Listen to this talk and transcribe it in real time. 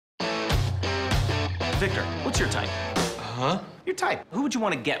Victor, what's your type? Huh? Your type. Who would you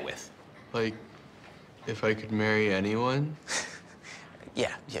want to get with? Like, if I could marry anyone?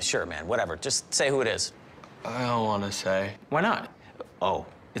 Yeah, sure, man. Whatever. Just say who it is. I don't want to say. Why not? Oh,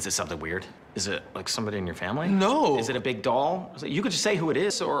 is it something weird? Is it like somebody in your family? No. Is it a big doll? You could just say who it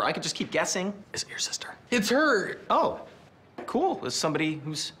is, or I could just keep guessing. Is it your sister? It's her. Oh, cool. It's somebody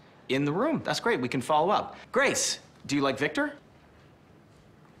who's in the room. That's great. We can follow up. Grace, do you like Victor?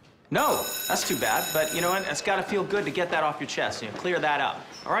 No, that's too bad. But you know what? It's got to feel good to get that off your chest. You know, clear that up.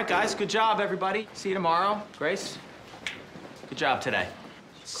 All right, guys. Good job, everybody. See you tomorrow. Grace, good job today.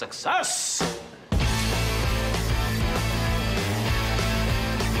 Success.